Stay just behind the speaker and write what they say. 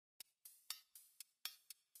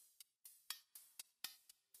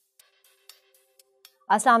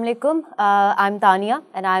Assalamu alaikum. I'm Taniya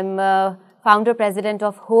and I'm founder president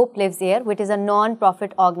of Hope Lives Here, which is a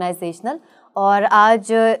non-profit organizational. और आज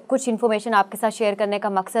कुछ information आपके साथ share करने का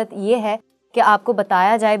मकसद ये है कि आपको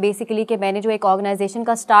बताया जाए बेसिकली कि मैंने जो एक ऑर्गेनाइजेशन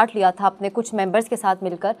का स्टार्ट लिया था अपने कुछ मेंबर्स के साथ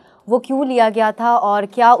मिलकर, वो क्यों लिया गया था और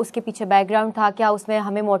क्या उसके पीछे बैकग्राउंड था, क्या उसमें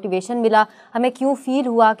हमें मोटिवेशन मिला, हमें क्यों फील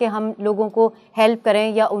हुआ कि हम लोगों को हेल्प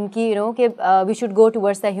करें या उनकी कि we should go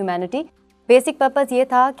towards the humanity. Basic purpose ये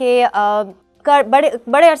था कि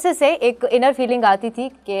बड़े अरसे से एक इनर फीलिंग आती थी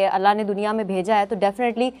कि अल्लाह ने दुनिया में भेजा है तो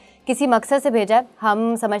डेफिनेटली किसी मकसद से भेजा है।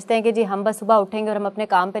 हम समझते हैं कि जी हम बस सुबह उठेंगे और हम अपने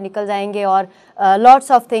काम पे निकल जाएंगे और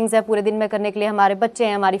लॉट्स ऑफ थिंग्स है पूरे दिन में करने के लिए, हमारे बच्चे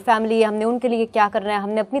हैं, हमारी फैमिली है, हमने उनके लिए क्या करना है,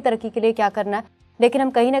 हमने अपनी तरक्की के लिए क्या करना है। लेकिन हम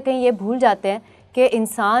कहीं ना कहीं ये भूल जाते हैं कि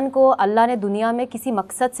इंसान को अल्लाह ने दुनिया में किसी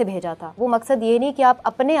मकसद से भेजा था। वो मकसद ये नहीं कि आप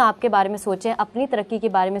अपने आप के बारे में सोचें, अपनी तरक्की के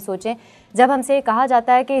बारे में सोचें। जब हमसे ये कहा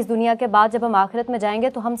जाता है कि इस दुनिया के बाद जब हम आखिरत में जाएंगे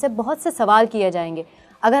तो हमसे बहुत से सवाल किए जाएंगे।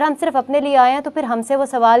 अगर हम सिर्फ अपने लिए आए हैं तो फिर हमसे वो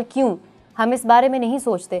सवाल क्यों, हम इस बारे में नहीं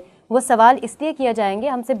सोचते। वो सवाल इसलिए किए जाएंगे,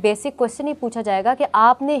 हमसे बेसिक क्वेश्चन ही पूछा जाएगा कि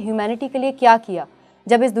आपने ह्यूमैनिटी के लिए क्या किया।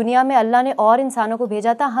 जब इस दुनिया में अल्लाह ने और इंसानों को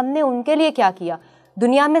भेजा था, हमने उनके लिए क्या किया।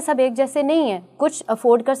 दुनिया में सब एक जैसे नहीं हैं, कुछ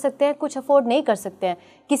अफोर्ड कर सकते हैं, कुछ अफोर्ड नहीं कर सकते हैं।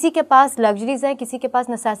 किसी के पास लग्जरीज़ हैं, किसी के पास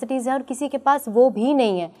नेसेसिटीज़ हैं और किसी के पास वो भी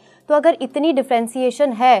नहीं है। तो अगर इतनी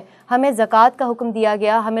डिफ्रेंसिएशन है, हमें ज़कात का हुक्म दिया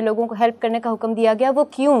गया, हमें लोगों को हेल्प करने का हुक्म दिया गया, वो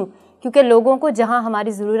क्यों? क्योंकि लोगों को जहाँ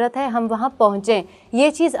हमारी ज़रूरत है हम वहाँ पहुँचें।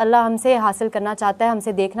 ये चीज़ अल्लाह हमसे हासिल करना चाहता है,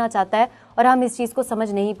 हमसे देखना चाहता है और हम इस चीज़ को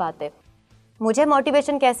समझ नहीं पाते। मुझे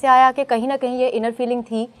मोटिवेशन कैसे आया कि कहीं ना कहीं ये इनर फीलिंग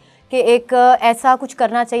थी कि एक ऐसा कुछ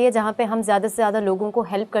करना चाहिए जहाँ पे हम ज़्यादा से ज़्यादा लोगों को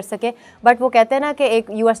हेल्प कर सकें। बट वो कहते हैं ना कि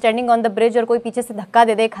एक you are standing on the bridge और कोई पीछे से धक्का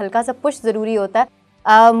दे दे, एक हल्का सा पुश ज़रूरी होता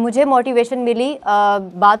है। मुझे मोटिवेशन मिली,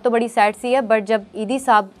 बात तो बड़ी सैड सी है, बट जब ईदी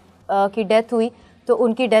साहब की डेथ हुई तो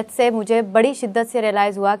उनकी डेथ से मुझे बड़ी शिद्दत से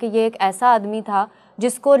रियलाइज़ हुआ कि ये एक ऐसा आदमी था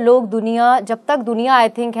जिसको लोग दुनिया, जब तक दुनिया आई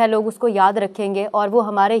थिंक है, लोग उसको याद रखेंगे और वो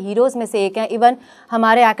हमारे हीरोज़ में से एक हैं। इवन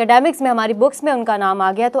हमारे एकेडमिक्स में, हमारी बुक्स में उनका नाम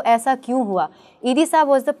आ गया। तो ऐसा क्यों हुआ? ईदी साहब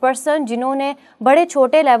वॉज द पर्सन जिन्होंने बड़े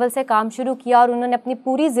छोटे लेवल से काम शुरू किया और उन्होंने अपनी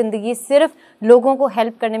पूरी ज़िंदगी सिर्फ लोगों को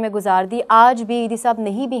हेल्प करने में गुजार दी। आज भी ईदी साहब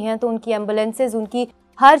नहीं भी हैं तो उनकी एम्बुलेंसेज, उनकी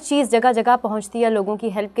हर चीज़ जगह जगह पहुँचती है लोगों की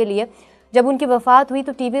हेल्प के लिए। जब उनकी वफ़ात हुई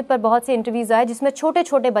तो टीवी पर बहुत से इंटरव्यूज़ आए जिसमें छोटे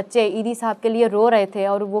छोटे बच्चे ईदी साहब के लिए रो रहे थे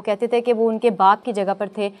और वो कहते थे कि वो उनके बाप की जगह पर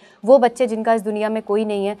थे, वो बच्चे जिनका इस दुनिया में कोई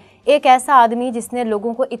नहीं है। एक ऐसा आदमी जिसने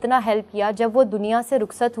लोगों को इतना हेल्प किया, जब वो दुनिया से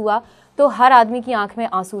रुखसत हुआ तो हर आदमी की आंख में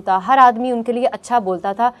आंसू था, हर आदमी उनके लिए अच्छा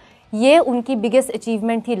बोलता था। ये उनकी बिगेस्ट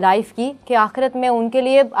अचीवमेंट थी लाइफ की कि आखिरत में उनके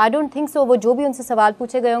लिए आई डोंट थिंक सो वो जो भी उनसे सवाल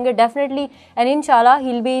पूछे गए होंगे डेफिनेटली एंड इंशाल्लाह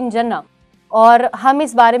ही विल बी इन जन्नह। और हम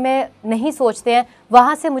इस बारे में नहीं सोचते हैं।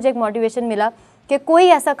 वहाँ से मुझे एक मोटिवेशन मिला कि कोई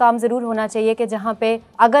ऐसा काम ज़रूर होना चाहिए कि जहाँ पे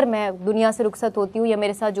अगर मैं दुनिया से रुखसत होती हूँ या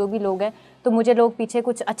मेरे साथ जो भी लोग हैं तो मुझे लोग पीछे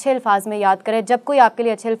कुछ अच्छे अल्फाज में याद करें। जब कोई आपके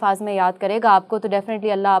लिए अच्छे अल्फाज में याद करेगा आपको तो डेफिनेटली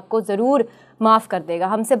अल्लाह आपको ज़रूर माफ़ कर देगा।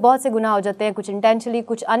 हमसे बहुत से गुनाह हो जाते हैं, कुछ इंटेंशनली,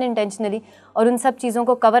 कुछ अनइंटेंशनली, और उन सब चीज़ों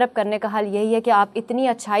को कवर अप करने का हल यही है कि आप इतनी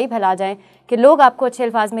अच्छाई फैला जाएँ कि लोग आपको अच्छे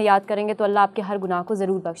अल्फाज में याद करेंगे तो अल्लाह आपके हर गुनाह को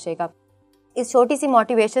ज़रूर बख्शेगा। इस छोटी सी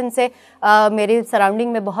मोटिवेशन से मेरे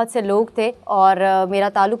सराउंडिंग में बहुत से लोग थे और मेरा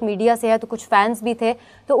ताल्लुक़ मीडिया से है तो कुछ फ़ैन्स भी थे।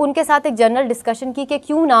 तो उनके साथ एक जनरल डिस्कशन की कि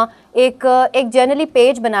क्यों ना एक जनरली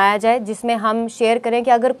पेज बनाया जाए जिसमें हम शेयर करें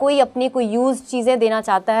कि अगर कोई अपनी कोई यूज़ चीज़ें देना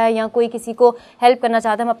चाहता है या कोई किसी को हेल्प करना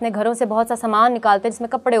चाहता है। हम अपने घरों से बहुत सा सामान निकालते हैं जिसमें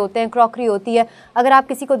कपड़े होते हैं, क्रॉकरी होती है। अगर आप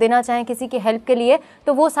किसी को देना चाहें किसी की हेल्प के लिए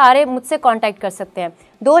तो वो सारे मुझसे कॉन्टैक्ट कर सकते हैं।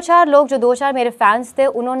 दो चार मेरे फ़ैन्स थे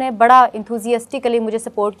उन्होंने बड़ा इंथुजियास्टिकली मुझे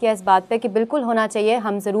सपोर्ट किया इस बात पे कि बिल्कुल होना चाहिए,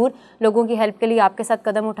 हम ज़रूर लोगों की हेल्प के लिए आपके साथ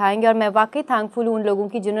कदम उठाएंगे। और मैं वाकई थैंकफुल हूँ उन लोगों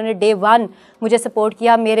की जिन्होंने डे 1 मुझे सपोर्ट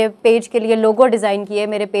किया, मेरे पेज के लिए लोगो डिज़ाइन किए,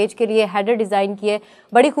 मेरे पेज के लिए हेडर डिज़ाइन किए,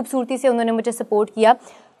 बड़ी खूबसूरती से उन्होंने मुझे सपोर्ट किया।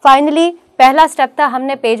 फाइनली पहला स्टेप था,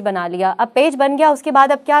 हमने पेज बना लिया। अब पेज बन गया, उसके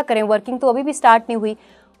बाद अब क्या करें, वर्किंग तो अभी भी स्टार्ट नहीं हुई।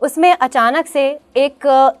 उसमें अचानक से एक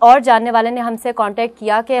और जानने वाले ने हमसे कांटेक्ट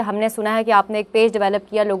किया कि हमने सुना है कि आपने एक पेज डेवलप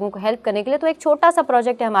किया लोगों को हेल्प करने के लिए। तो एक छोटा सा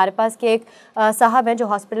प्रोजेक्ट है हमारे पास कि एक साहब हैं जो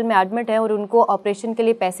हॉस्पिटल में एडमिट हैं और उनको ऑपरेशन के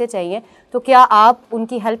लिए पैसे चाहिए, तो क्या आप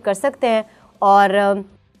उनकी हेल्प कर सकते हैं। और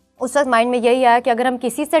उस वक्त माइंड में यही आया कि अगर हम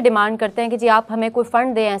किसी से डिमांड करते हैं कि जी आप हमें कोई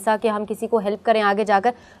फ़ंड दें ऐसा कि हम किसी को हेल्प करें आगे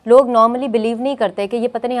जाकर, लोग नॉर्मली बिलीव नहीं करते कि ये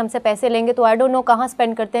पता नहीं हमसे पैसे लेंगे, तो आई डोंट नो कहाँ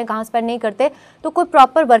स्पेंड करते हैं, कहाँ स्पेंड नहीं करते। तो कोई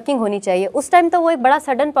प्रॉपर वर्किंग होनी चाहिए। उस टाइम तो वो एक बड़ा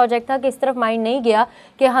सडन प्रोजेक्ट था कि इस तरफ माइंड नहीं गया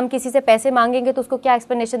कि हम किसी से पैसे मांगेंगे तो उसको क्या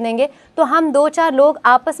एक्सप्लेनेशन देंगे। तो हम 2-4 लोग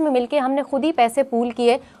आपस में मिलकर हमने खुद ही पैसे पूल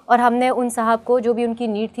किए और हमने उन साहब को जो भी उनकी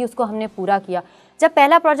नीड थी उसको हमने पूरा किया। जब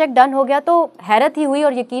पहला प्रोजेक्ट डन हो गया तो हैरत ही हुई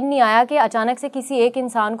और यकीन नहीं आया कि अचानक से किसी एक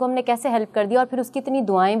इंसान को हमने कैसे हेल्प कर दिया और फिर उसकी इतनी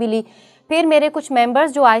दुआएं भी ली। फिर मेरे कुछ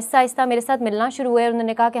मेंबर्स जो आहिस्ता आहिस्ता मेरे साथ मिलना शुरू हुए,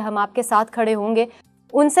 उन्होंने कहा कि हम आपके साथ खड़े होंगे।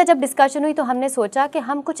 उनसे जब डिस्कशन हुई तो हमने सोचा कि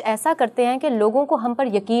हम कुछ ऐसा करते हैं कि लोगों को हम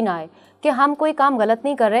पर यकीन आए कि हम कोई काम गलत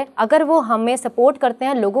नहीं कर रहे। अगर वो हमें सपोर्ट करते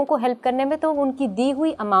हैं लोगों को हेल्प करने में, तो उनकी दी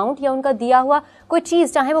हुई अमाउंट या उनका दिया हुआ कोई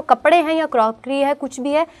चीज़, चाहे वो कपड़े हैं या क्रॉकरी है, कुछ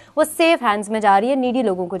भी है, वो सेफ हैंड्स में जा रही है, नीडी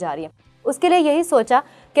लोगों को जा रही है। उसके लिए यही सोचा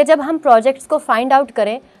कि जब हम प्रोजेक्ट्स को फाइंड आउट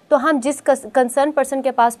करें तो हम जिस कंसर्न पर्सन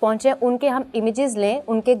के पास पहुँचें उनके हम इमेजेस लें,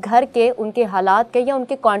 उनके घर के, उनके हालात के या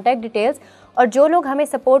उनके कॉन्टैक्ट डिटेल्स, और जो लोग हमें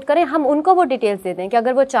सपोर्ट करें हम उनको वो डिटेल्स दे दें कि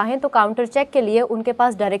अगर वो चाहें तो काउंटर चेक के लिए उनके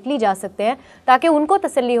पास डायरेक्टली जा सकते हैं, ताकि उनको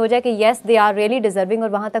तसल्ली हो जाए कि yes they are really deserving और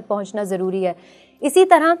वहाँ तक पहुँचना ज़रूरी है। इसी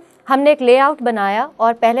तरह हमने एक लेआउट बनाया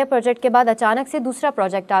और पहले प्रोजेक्ट के बाद अचानक से दूसरा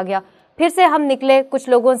प्रोजेक्ट आ गया। फिर से हम निकले कुछ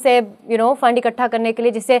लोगों से फंड इकट्ठा करने के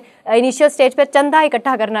लिए, जिसे इनिशियल स्टेज पर चंदा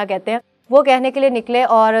इकट्ठा करना कहते हैं, वो कहने के लिए निकले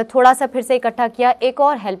और थोड़ा सा फिर से इकट्ठा किया, एक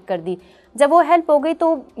और हेल्प कर दी। जब वो हेल्प हो गई तो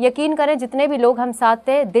यकीन करें जितने भी लोग हम साथ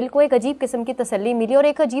थे, दिल को एक अजीब किस्म की तसल्ली मिली और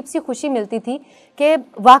एक अजीब सी खुशी मिलती थी कि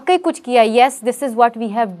वाकई कुछ किया, yes this is what we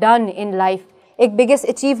have done in life, एक बिगेस्ट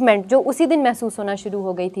अचीवमेंट जो उसी दिन महसूस होना शुरू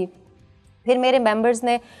हो गई थी। फिर मेरे मेंबर्स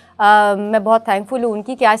ने मैं बहुत थैंकफुल हूँ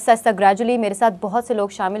उनकी कि आहिस्ता आहिस्ता ग्रेजुअली मेरे साथ बहुत से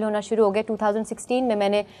लोग शामिल होना शुरू हो गए। 2016 में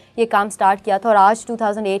मैंने ये काम स्टार्ट किया था और आज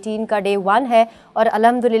 2018 का डे 1 है और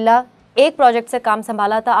अल्हम्दुलिल्लाह एक प्रोजेक्ट से काम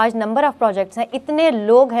संभाला था, आज नंबर ऑफ़ प्रोजेक्ट्स हैं, इतने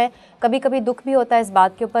लोग हैं। कभी कभी दुख भी होता है इस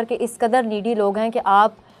बात के ऊपर कि इस कदर नीडी लोग हैं कि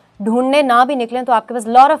आप ढूंढने ना भी निकलें तो आपके पास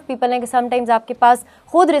लॉट ऑफ पीपल हैं कि समटाइम्स आपके पास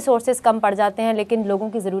खुद रिसोर्सेज कम पड़ जाते हैं लेकिन लोगों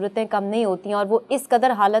की ज़रूरतें कम नहीं होती हैं, और वो इस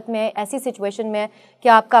कदर हालत में है, ऐसी सिचुएशन में है कि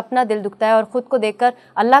आपका अपना दिल दुखता है और ख़ुद को देखकर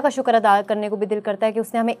अल्लाह का शुक्र अदा करने को भी दिल करता है कि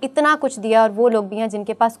उसने हमें इतना कुछ दिया। और वो लोग भी हैं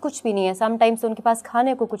जिनके पास कुछ भी नहीं है, समटाइम्स उनके पास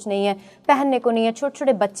खाने को कुछ नहीं है, पहनने को नहीं है, छोटे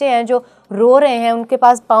छोटे बच्चे हैं जो रो रहे हैं, उनके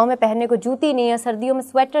पास पाँव में पहनने को जूती नहीं है, सर्दियों में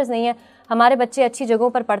स्वेटर्स नहीं है। हमारे बच्चे अच्छी जगहों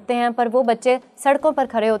पर पढ़ते हैं पर वो बच्चे सड़कों पर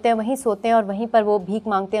खड़े होते हैं, वहीं सोते हैं और वहीं पर वो भीख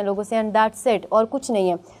मांगते हैं लोगों से, एंड दैट्स इट, और कुछ नहीं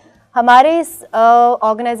है। हमारे इस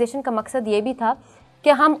ऑर्गेनाइजेशन का मकसद ये भी था कि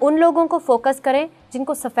हम उन लोगों को फोकस करें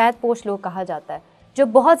जिनको सफ़ेद पोश लोग कहा जाता है, जो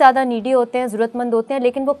बहुत ज़्यादा नीडी होते हैं, ज़रूरतमंद होते हैं,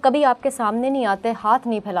 लेकिन वो कभी आपके सामने नहीं आते, हाथ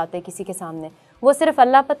नहीं फैलाते किसी के सामने। वो सिर्फ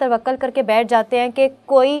अल्लाह पर तवक्कल करके बैठ जाते हैं कि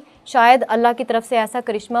कोई शायद अल्लाह की तरफ से ऐसा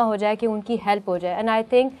करिश्मा हो जाए कि उनकी हेल्प हो जाए। And I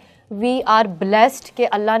think we are blessed कि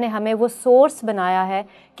अल्लाह ने हमें वो सोर्स बनाया है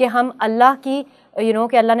कि हम अल्लाह की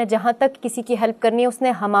कि अल्लाह ने जहाँ तक किसी की हेल्प करनी है उसने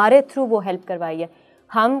हमारे थ्रू वो हेल्प करवाई है।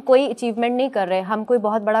 हम कोई अचीवमेंट नहीं कर रहे, हम कोई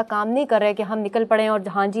बहुत बड़ा काम नहीं कर रहे कि हम निकल पड़े और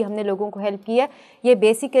हाँ जी हमने लोगों को हेल्प की है। ये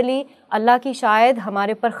बेसिकली अल्लाह की शायद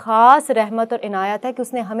हमारे ऊपर ख़ास रहमत और इनायत है कि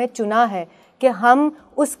उसने हमें चुना है कि हम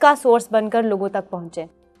उसका सोर्स बनकर लोगों तक पहुँचें।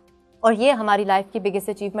 और ये हमारी लाइफ की बिगेस्ट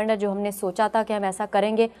अचीवमेंट है, जो हमने सोचा था कि हम ऐसा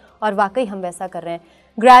करेंगे और वाकई हम वैसा कर रहे हैं।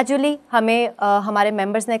 ग्रेजुअली हमें हमारे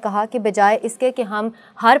मेंबर्स ने कहा कि बजाय इसके कि हम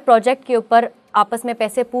हर प्रोजेक्ट के ऊपर आपस में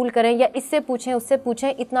पैसे पूल करें या इससे पूछें उससे पूछें,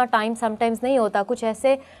 इतना टाइम समटाइम्स नहीं होता। कुछ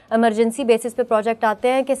ऐसे इमरजेंसी बेसिस पे प्रोजेक्ट आते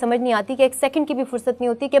हैं कि समझ नहीं आती कि एक सेकंड की भी फुर्सत नहीं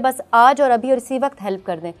होती कि बस आज और अभी और इसी वक्त हेल्प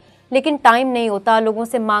कर दें, लेकिन टाइम नहीं होता, लोगों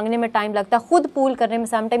से मांगने में टाइम लगता, खुद पूल करने में।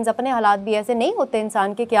 समटाइम्स अपने हालात भी ऐसे नहीं होते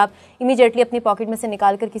इंसान के कि आप इमीडिएटली अपनी पॉकेट में से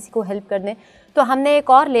निकाल कर किसी को हेल्प कर दें। तो हमने एक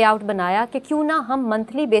और लेआउट बनाया कि क्यों ना हम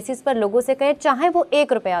मंथली बेसिस पर लोगों से कहें, चाहे वो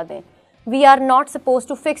 1 रुपया दें, we are not suppose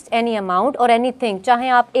to fix any amount और एनी थिंग, चाहे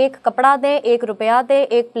आप 1 कपड़ा दें, 1 रुपया दें,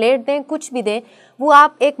 1 प्लेट दें, कुछ भी दें, वो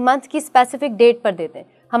आप एक मंथ की स्पेसिफिक डेट पर दे दें।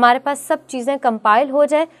 हमारे पास सब चीज़ें कंपाइल हो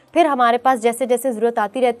जाए, फिर हमारे पास जैसे जैसे ज़रूरत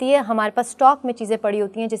आती रहती है हमारे पास स्टॉक में चीज़ें पड़ी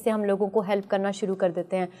होती हैं जिससे हम लोगों को हेल्प करना शुरू कर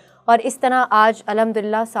देते हैं। और इस तरह आज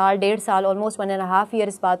अल्हम्दुलिल्लाह साल 1.5 साल ऑलमोस्ट 1.5 ईयर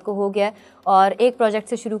इस बात को हो गया है और एक प्रोजेक्ट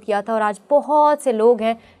से शुरू किया था और आज बहुत से लोग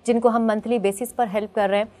हैं जिनको हम मंथली बेसिस पर हेल्प कर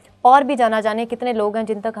रहे हैं। और भी जाना जाने कितने लोग हैं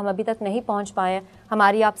जिन तक हम अभी तक नहीं पहुंच पाए हैं।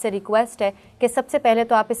 हमारी आपसे रिक्वेस्ट है कि सबसे पहले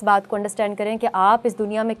तो आप इस बात को अंडरस्टैंड करें कि आप इस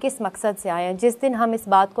दुनिया में किस मकसद से आए हैं। जिस दिन हम इस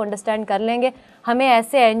बात को अंडरस्टैंड कर लेंगे, हमें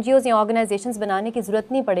ऐसे NGOs या ऑर्गेनाइजेशंस बनाने की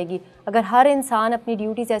ज़रूरत नहीं पड़ेगी। अगर हर इंसान अपनी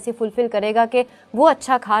ड्यूटीज़ ऐसे फुलफ़िल करेगा कि वो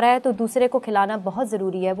अच्छा खा रहा है तो दूसरे को खिलाना बहुत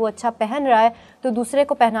ज़रूरी है, वो अच्छा पहन रहा है तो दूसरे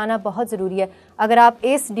को पहनाना बहुत ज़रूरी है। अगर आप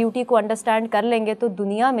इस ड्यूटी को अंडरस्टैंड कर लेंगे तो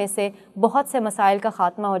दुनिया में से बहुत से मसाइल का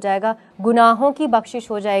ख़ात्मा हो जाएगा, गुनाहों की बख्शिश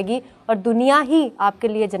हो जाएगी और दुनिया ही आपके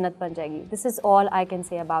लिए जन्नत बन जाएगी। This is all I can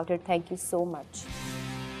say about it. Thank you so much.